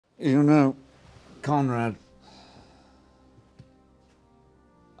You know, Conrad,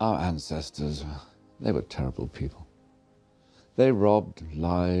 our ancestors, they were terrible people. They robbed,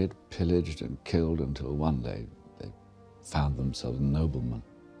 lied, pillaged, and killed until one day they found themselves noblemen.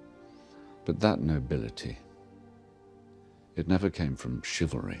 But that nobility, it never came from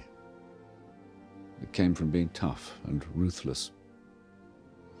chivalry. It came from being tough and ruthless.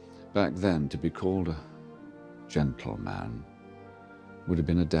 Back then, to be called a gentleman would have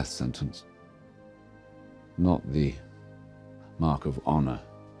been a death sentence, not the mark of honor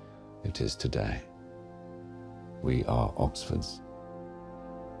it is today. We are Oxfords,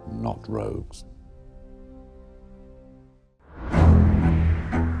 not rogues.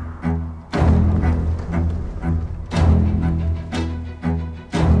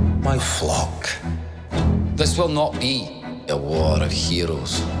 My flock, this will not be a war of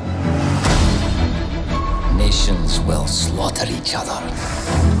heroes. Nations will slaughter each other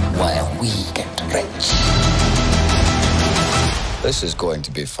while we get rich. This is going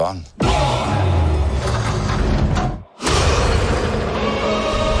to be fun.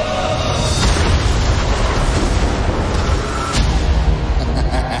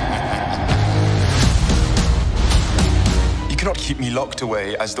 You cannot keep me locked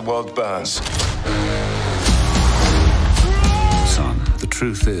away as the world burns. Son, the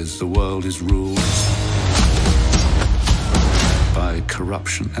truth is the world is ruled by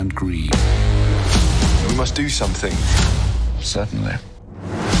corruption and greed. We must do something. Certainly.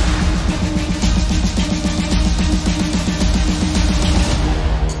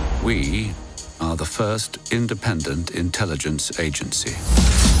 We are the first independent intelligence agency.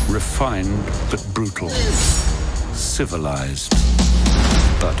 Refined but brutal. Civilized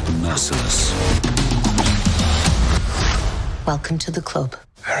but merciless. Welcome to the club.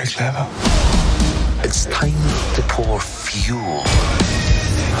 Very clever. It's time to pour fuel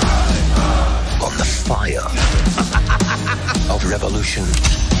on the fire of revolution.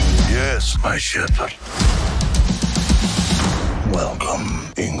 Yes, my shepherd.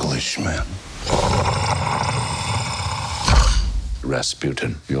 Welcome, Englishman.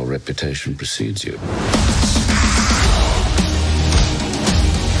 Rasputin, your reputation precedes you.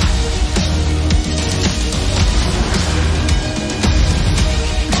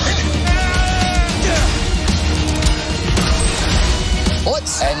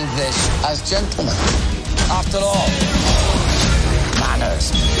 Let's end this as gentlemen. After all,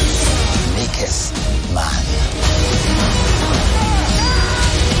 manners maketh man.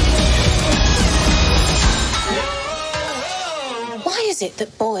 Why is it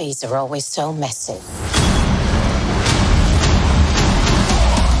that boys are always so messy?